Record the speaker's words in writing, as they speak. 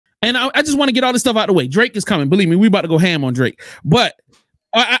And I just want to get all this stuff out of the way. Drake is coming. Believe me, we about to go ham on Drake. But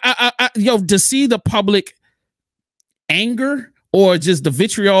yo, to see the public anger or just the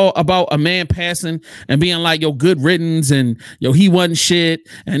vitriol about a man passing and being like, yo, good riddance, and yo, he wasn't shit,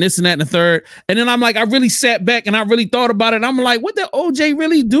 and this and that and the third. And then I'm like, I really sat back and I really thought about it. I'm like, what did OJ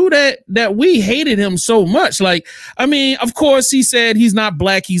really do that we hated him so much? Like, I mean, of course, he said he's not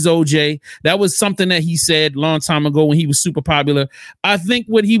black, he's OJ. That was something that he said a long time ago when he was super popular. I think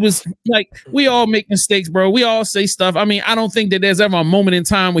what he was like, we all make mistakes, bro. We all say stuff. I mean, I don't think that there's ever a moment in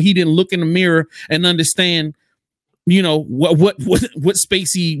time where he didn't look in the mirror and understand, you know, what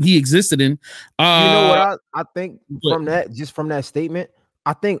space he existed in. You know what I think from that, just from that statement,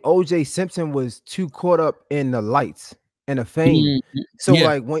 I think OJ Simpson was too caught up in the lights and the fame. So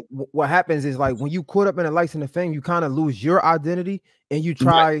like what happens is, like, when you caught up in the lights and the fame, you kind of lose your identity and you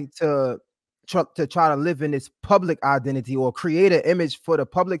try to live in this public identity or create an image for the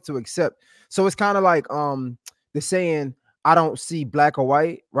public to accept. So it's kind of like the saying, I don't see black or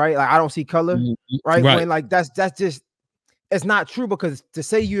white, right? Like, I don't see color, right? When like that's just, it's not true, because to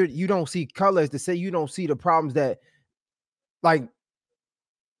say you don't see colors, to say you don't see the problems that, like,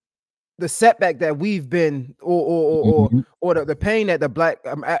 the setback that we've been, or the pain that the black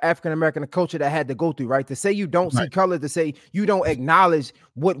African American culture that had to go through, right? To say you don't see color, to say you don't acknowledge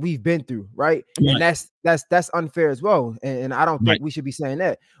what we've been through, right? And that's unfair as well. And I don't think we should be saying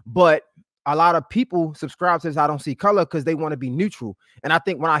that, but a lot of people subscribe to this I don't see color because they want to be neutral. And I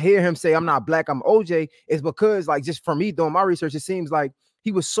think when I hear him say I'm not black, I'm OJ, it's because, like, just for me doing my research, it seems like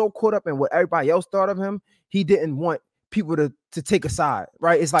he was so caught up in what everybody else thought of him, he didn't want people to take a side,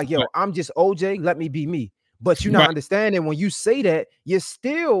 right? It's like, yo, I'm just OJ, let me be me. But you're not understanding, when you say that, you're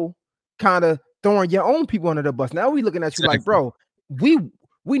still kind of throwing your own people under the bus. Now we looking at you like, bro,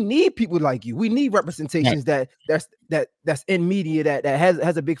 we need people like you. We need representations that's in media, that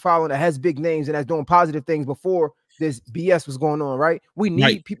has a big following, that has big names, and that's doing positive things before this BS was going on, right? We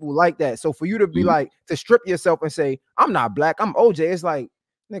need people like that. So for you to be like, to strip yourself and say, I'm not black, I'm OJ, it's like,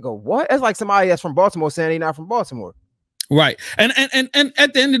 nigga, what? It's like somebody that's from Baltimore saying they're not from Baltimore. Right. And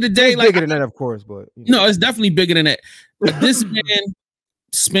at the end of the day, it's like, bigger than that, of course, but no, it's definitely bigger than that. This man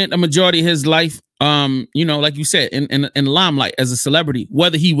spent a majority of his life, you know, like you said, in limelight as a celebrity.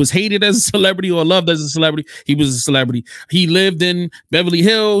 Whether he was hated as a celebrity or loved as a celebrity, he was a celebrity. He lived in Beverly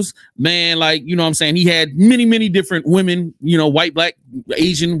Hills, man, like, you know what I'm saying? He had many different women, you know, white, black,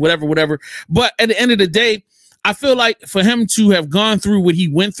 Asian, whatever. But at the end of the day, I feel like for him to have gone through what he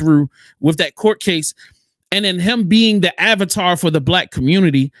went through with that court case, and then him being the avatar for the black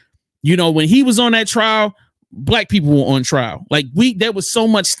community, you know, when he was on that trial, black people were on trial. Like, there was so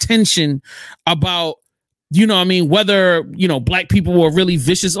much tension about, you know what I mean, whether, you know, black people were really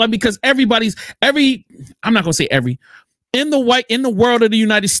vicious, like, because I'm not gonna say every, in the world of the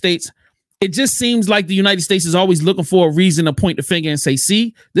United States, it just seems like the United States is always looking for a reason to point the finger and say,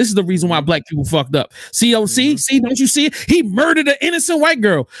 see, this is the reason why black people fucked up. See, don't you see it? He murdered an innocent white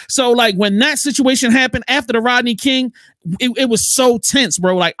girl. So, like, when that situation happened after the Rodney King, it was so tense,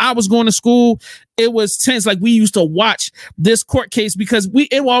 bro. Like, I was going to school, it was tense. Like, we used to watch this court case because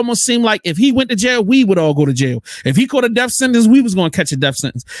it almost seemed like if he went to jail, we would all go to jail. If he caught a death sentence, we was going to catch a death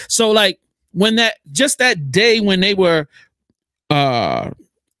sentence. So, like, when that day when they were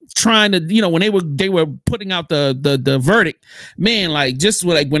trying to, you know, when they were putting out the verdict, man, like, just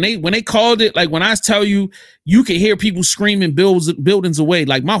like when they called it, like, when I tell you, you could hear people screaming buildings away.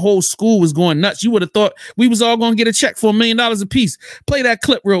 Like, my whole school was going nuts. You would have thought we was all going to get a check for $1 million a piece. Play that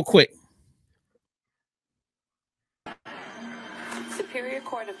clip real quick. Superior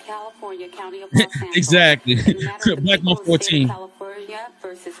Court of California, County of Los Angeles. Exactly. Black 114. California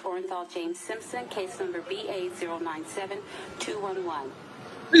versus Orenthal James Simpson, case number BA097211.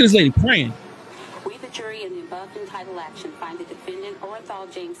 Look at this lady praying. We, the jury, in the above entitled action, find the defendant,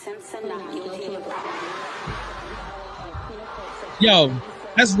 Orenthal James Simpson, not guilty of the crime. Yo,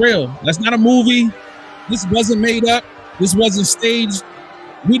 that's real. That's not a movie. This wasn't made up. This wasn't staged.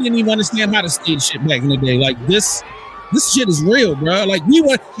 We didn't even understand how to stage shit back in the day. Like, this shit is real, bro. Like,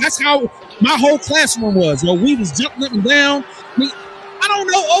 that's how my whole classroom was. Yo, we was jumping up and down. I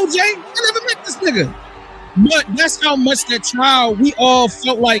don't know OJ. I never met this nigga. But that's how much that trial, we all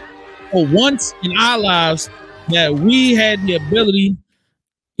felt like for once in our lives that we had the ability,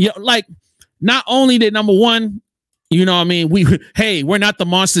 you know, like, not only did, number one, you know what I mean, we're not the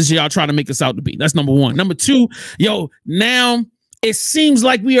monsters y'all trying to make us out to be. That's number one. Number two, yo, now it seems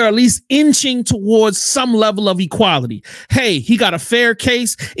like we are at least inching towards some level of equality. Hey, he got a fair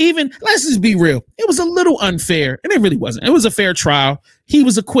case. Even, let's just be real, it was a little unfair, and it really wasn't. It was a fair trial. He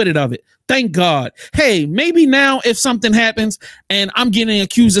was acquitted of it. Thank God. Hey, maybe now if something happens and I'm getting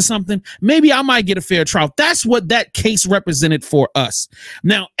accused of something, maybe I might get a fair trial. That's what that case represented for us.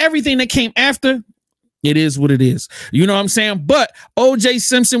 Now, everything that came after, it is what it is. You know what I'm saying? But O.J.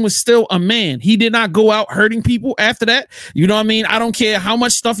 Simpson was still a man. He did not go out hurting people after that. You know what I mean? I don't care how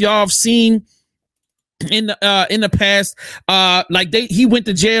much stuff y'all have seen in the past. Like he went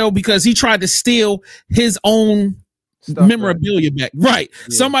to jail because he tried to steal his own stuff, memorabilia back. Right.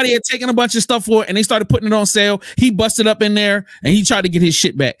 Yeah. Somebody had taken a bunch of stuff for it and they started putting it on sale. He busted up in there and he tried to get his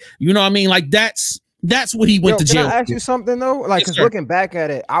shit back. You know what I mean? Like that's what he went to jail. Can I ask you something though? Like, because looking back at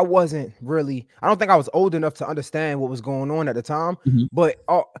it, I don't think I was old enough to understand what was going on at the time. But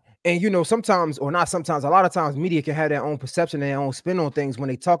and you know, sometimes, or not sometimes, a lot of times media can have their own perception and their own spin on things when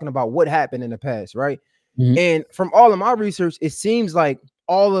they're talking about what happened in the past, right? And from all of my research, it seems like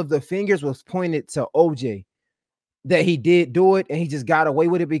all of the fingers was pointed to OJ, that he did do it and he just got away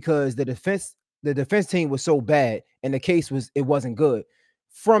with it because the defense team was so bad and the case wasn't good.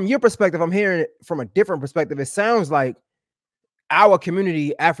 From your perspective, I'm hearing it from a different perspective. It sounds like our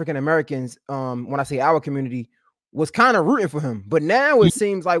community, African Americans, when I say our community, was kind of rooting for him. But now it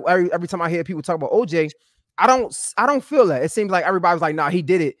seems like every time I hear people talk about OJ, I don't feel that. It seems like everybody's like, nah, he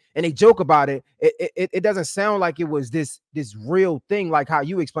did it, and they joke about it. It doesn't sound like it was this real thing, like how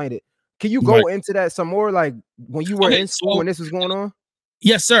you explained it. Can you go into that some more, like when you were in school when this was going on?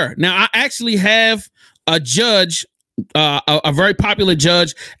 Yes, sir. Now I actually have a judge, a very popular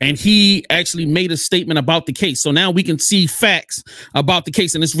judge, and he actually made a statement about the case. So now we can see facts about the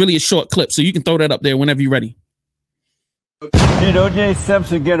case, and it's really a short clip. So you can throw that up there whenever you're ready. Did O.J.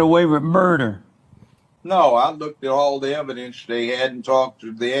 Simpson get away with murder? No, I looked at all the evidence they had and talked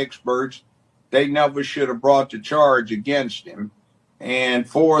to the experts. They never should have brought the charge against him. And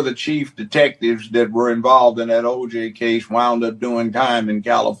 4 of the chief detectives that were involved in that OJ case wound up doing time in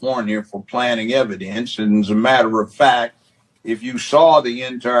California for planting evidence. And as a matter of fact, if you saw the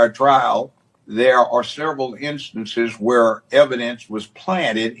entire trial, there are several instances where evidence was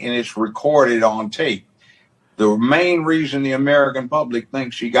planted and it's recorded on tape. The main reason the American public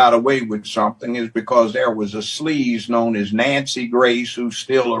thinks she got away with something is because there was a sleaze known as Nancy Grace who's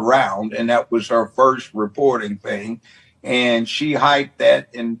still around, and that was her first reporting thing. And she hyped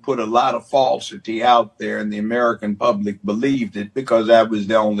that and put a lot of falsity out there, and the American public believed it because that was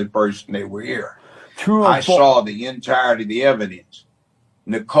the only person they were here. True. I saw the entirety of the evidence.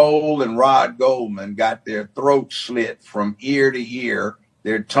 Nicole and Rod Goldman got their throats slit from ear to ear,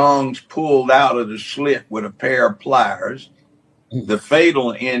 their tongues pulled out of the slit with a pair of pliers. The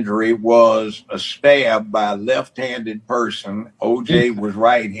fatal injury was a stab by a left-handed person. OJ was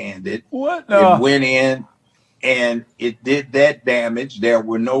right-handed. What? It went in and it did that damage. There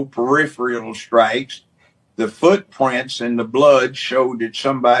were no peripheral strikes. The footprints in the blood showed that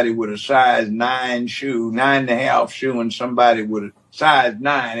somebody with a size 9 shoe, 9.5 shoe, and somebody with a size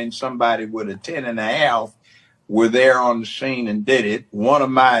 9 and somebody with a 10.5 were there on the scene and did it. One of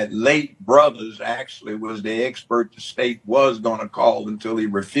my late brothers actually was the expert the state was going to call until he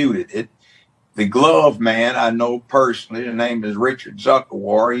refuted it. The glove man I know personally, his name is Richard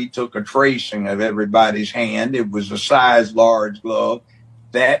Zuckerwar. He took a tracing of everybody's hand. It was a size large glove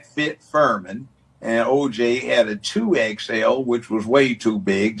that fit Furman. And OJ had a 2XL, which was way too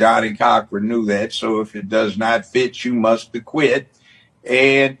big. Johnny Cochran knew that. So if it does not fit, you must acquit.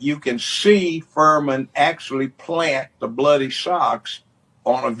 And you can see Furman actually plant the bloody socks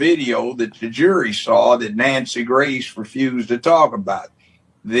on a video that the jury saw that Nancy Grace refused to talk about.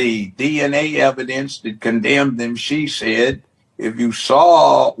 The DNA evidence that condemned them, she said, if you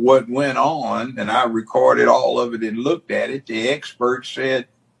saw what went on, and I recorded all of it and looked at it, the expert said,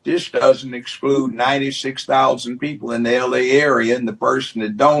 this doesn't exclude 96,000 people in the LA area, and the person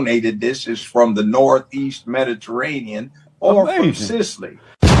that donated this is from the Northeast Mediterranean or from Sicily.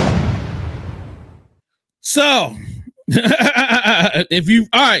 So, if you,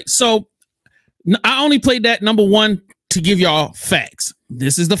 all right, so I only played that number one to give y'all facts.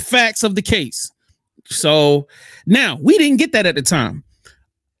 This is the facts of the case. So now we didn't get that at the time.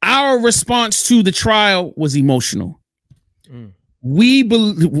 Our response to the trial was emotional. We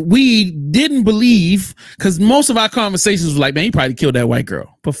didn't believe, because most of our conversations were like, man, he probably killed that white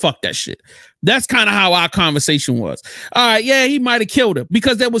girl, but fuck that shit. That's kind of how our conversation was. All right, yeah, he might have killed her,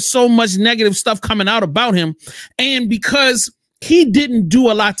 because there was so much negative stuff coming out about him, and because he didn't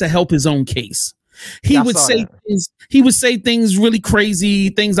do a lot to help his own case. He would say things, really crazy,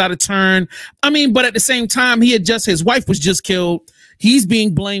 things out of turn. I mean, but at the same time, his wife was just killed. He's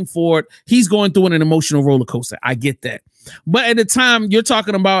being blamed for it. He's going through an emotional roller coaster. I get that. But at the time, you're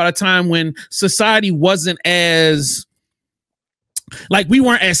talking about a time when society wasn't as, like, we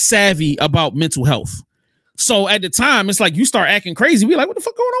weren't as savvy about mental health. So at the time, it's like you start acting crazy. We like, what the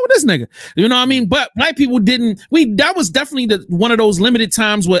fuck going on with this nigga? You know what I mean? But black people didn't. That was definitely one of those limited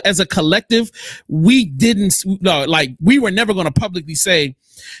times where, as a collective, we didn't. Like, we were never going to publicly say,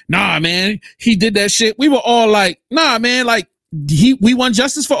 "Nah, man, he did that shit." We were all like, "Nah, man, like we want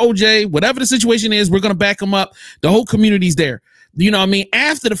justice for OJ. Whatever the situation is, we're going to back him up." The whole community's there. You know what I mean?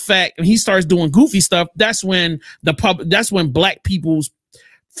 After the fact, and he starts doing goofy stuff, that's when black people's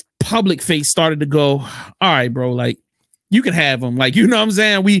public face started to go, all right, bro, like, you can have him. Like, you know what I'm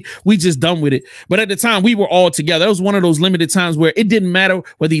saying? We just done with it. But at the time, we were all together. That was one of those limited times where it didn't matter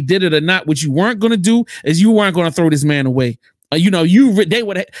whether he did it or not. What you weren't going to do is you weren't going to throw this man away. They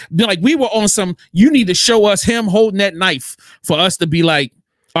would be like, we were on some, you need to show us him holding that knife for us to be like,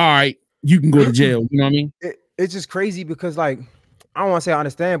 all right, you can go to jail. You know what I mean? It's just crazy because, like, I don't want to say I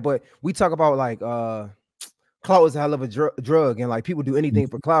understand, but we talk about, like, clout is a hell of a drug, and like people do anything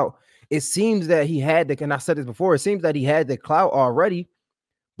for clout. It seems that he had the, and I said this before, it seems that he had the clout already.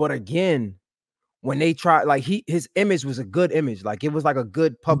 But again, when they tried, like, his image was a good image. Like, it was like a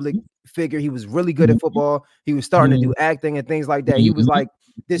good public figure. He was really good at football. He was starting to do acting and things like that. He was like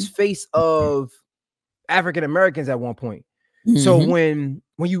this face of African Americans at one point. So when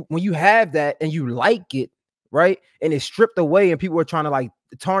you have that and you like it, right, and it's stripped away and people are trying to like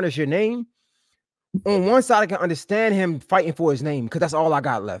tarnish your name, on one side I can understand him fighting for his name because that's all I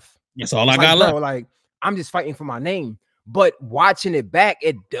got left. That's all I got left. Like, I'm just fighting for my name. But watching it back,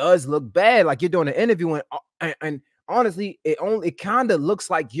 it does look bad. Like, you're doing an interview and honestly, it kind of looks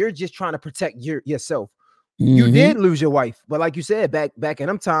like you're just trying to protect yourself. You did lose your wife, but like you said, back in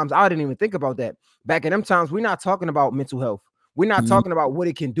them times, I didn't even think about that. Back in them times, we're not talking about mental health. We're not talking about what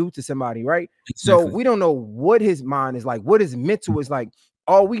it can do to somebody, right? Exactly. So we don't know what his mind is like, what his mental is like.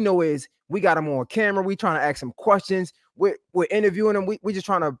 All we know is we got him on camera. We trying to ask him questions. We're interviewing him. We just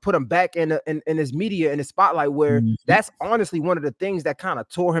trying to put him back in his media, in the spotlight, where that's honestly one of the things that kind of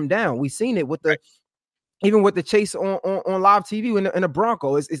tore him down. We seen it with even with the chase on live TV in the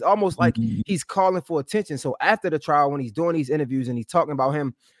Bronco. It's almost like he's calling for attention. So after the trial, when he's doing these interviews and he's talking about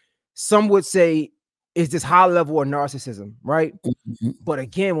him, some would say is this high level of narcissism, right? But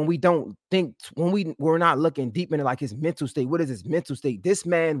again, when we're not looking deep into like his mental state. What is his mental state? This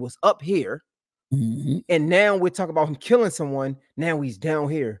man was up here, and now we're talking about him killing someone. Now he's down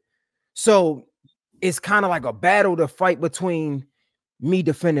here. So it's kind of like a battle to fight between me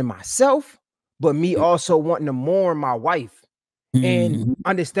defending myself, but me also wanting to mourn my wife. And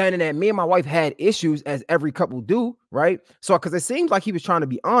understanding that me and my wife had issues, as every couple do, right? So because it seems like he was trying to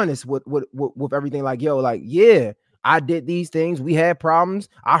be honest with everything, like, yo, like, yeah, I did these things, we had problems,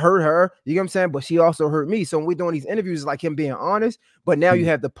 I hurt her, you know what I'm saying, but she also hurt me. So when we're doing these interviews, it's like him being honest, but now you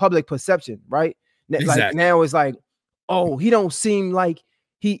have the public perception, right? Exactly. Like, now it's like, oh, he don't seem like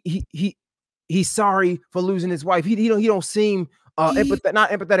he's sorry for losing his wife. He don't seem not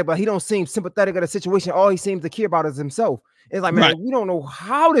empathetic, but he don't seem sympathetic of the situation. All he seems to care about is himself. It's like, man, we don't know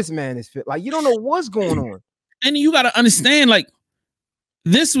how this man is fit. Like, you don't know what's going on. And you got to understand, like,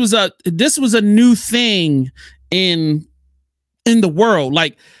 this was a new thing in the world.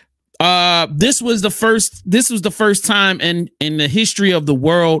 Like, this was the first time in the history of the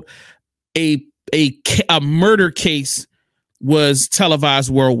world a murder case was televised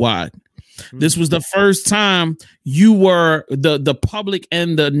worldwide. This was the first time the public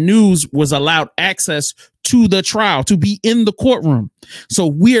and the news was allowed access to the trial, to be in the courtroom. So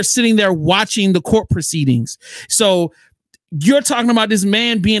we are sitting there watching the court proceedings. So you're talking about this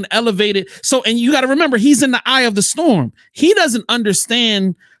man being elevated. So, and you got to remember, he's in the eye of the storm. He doesn't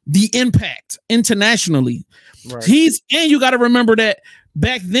understand the impact internationally. Right. And you got to remember that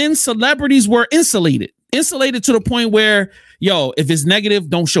back then celebrities were insulated to the point where, yo, if it's negative,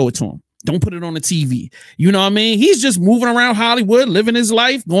 don't show it to him. Don't put it on the TV. You know what I mean? He's just moving around Hollywood, living his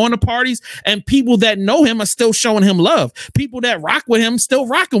life, going to parties, and people that know him are still showing him love. People that rock with him still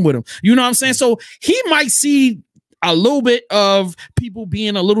rocking with him. You know what I'm saying? So he might see a little bit of people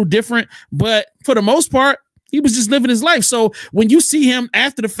being a little different, but for the most part, he was just living his life. So when you see him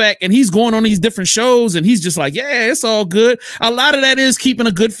after the fact and he's going on these different shows and he's just like, yeah, it's all good. A lot of that is keeping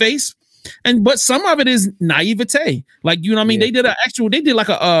a good face. but some of it is naivete. Like, you know what I mean? They did like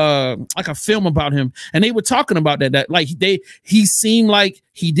a film about him, and they were talking about that like he seemed like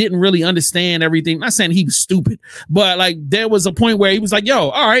he didn't really understand everything. Not saying he was stupid, but like there was a point where he was like, yo,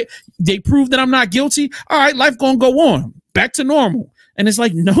 all right, they proved that I'm not guilty. All right, life gonna go on back to normal. And it's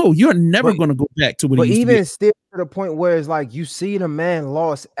like, no, you're never going to go back to what he used to be. But even still to the point where it's like you see the man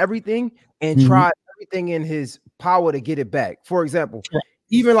lost everything and tried everything in his power to get it back. For example,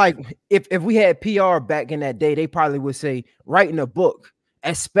 even like if we had PR back in that day, they probably would say, writing a book,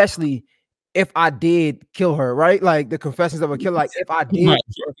 especially if I did kill her, right? Like the Confessions of a Killer. Like if I did,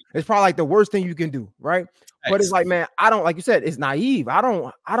 it's probably like the worst thing you can do, right? But it's like, man, I don't, like you said, it's naive. I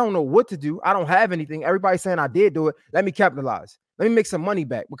don't know what to do. I don't have anything. Everybody's saying I did do it. Let me capitalize. Let me make some money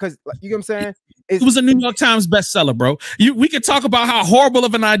back, because you know what I'm saying? It was a New York Times bestseller, bro. We could talk about how horrible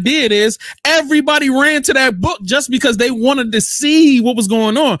of an idea it is. Everybody ran to that book just because they wanted to see what was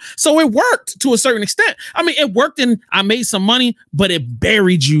going on. So it worked to a certain extent. I mean, it worked and I made some money, but it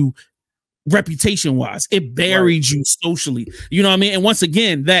buried you reputation wise. It buried you socially. You know what I mean? And once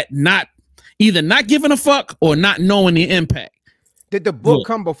again, that either not giving a fuck or not knowing the impact. Did the book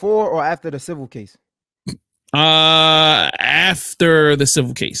come before or after the civil case? After the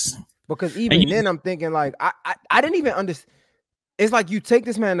civil case. Because even then I'm thinking like I didn't even understand. It's like you take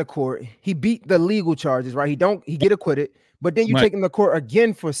this man to court, he beat the legal charges, right? He get acquitted, but then you take him to court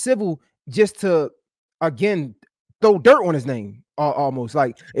again for civil just to again throw dirt on his name almost.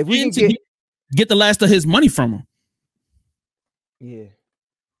 Like if we can get the last of his money from him. Yeah.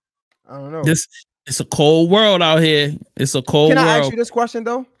 I don't know. It's a cold world out here. It's a cold world. Can I ask you this question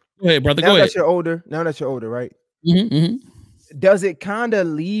though? Go ahead, brother. Now that you're older, right? Does it kind of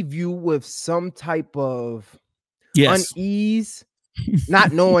leave you with some type of unease,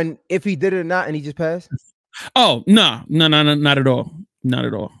 not knowing if he did it or not, and he just passed? Oh, no, not at all. Not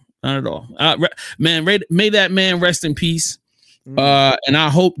at all. Not at all. Man, may that man rest in peace. And I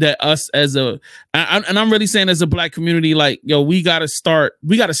hope that us and I'm really saying as a black community, like, yo, we gotta stop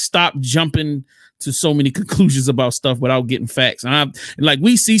jumping to so many conclusions about stuff without getting facts. And like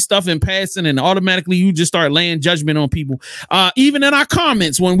we see stuff in passing and automatically you just start laying judgment on people. Even in our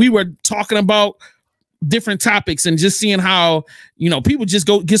comments when we were talking about different topics and just seeing how, you know, people just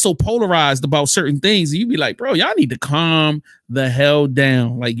get so polarized about certain things. You'd be like, bro, y'all need to calm the hell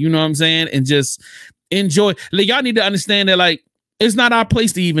down. Like, you know what I'm saying? And just enjoy. Like, y'all need to understand that, like, it's not our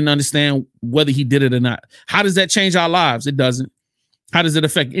place to even understand whether he did it or not. How does that change our lives? It doesn't. How does it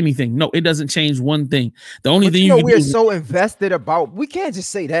affect anything? No, it doesn't change one thing. The only thing we're so invested about, we can't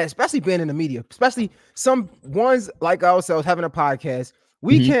just say that, especially being in the media, especially some ones like ourselves having a podcast.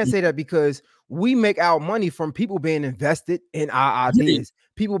 We can't say that because we make our money from people being invested in our ideas,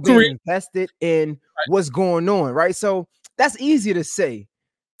 people being invested in what's going on, right? So that's easy to say,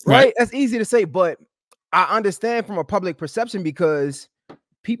 right? That's easy to say, but I understand from a public perception because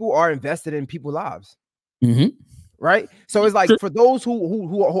people are invested in people's lives. Right. So it's like for those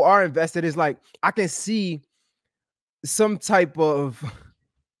who are invested, it's like I can see some type of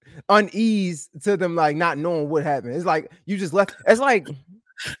unease to them, like not knowing what happened. It's like you just left. It's like,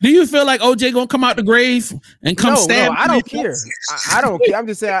 do you feel like OJ gonna come out the grave and come stand? No, I don't care. I don't care. I'm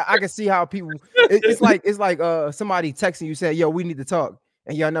just saying I can see how people. It's like somebody texting you saying, "Yo, we need to talk,"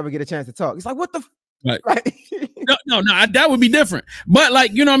 and y'all never get a chance to talk. It's like, what the. Right. No, that would be different. But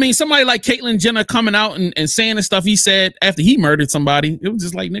like, you know what I mean? Somebody like Caitlyn Jenner coming out and saying the stuff he said after he murdered somebody. It was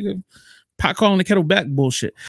just like, nigga, pot calling the kettle back bullshit.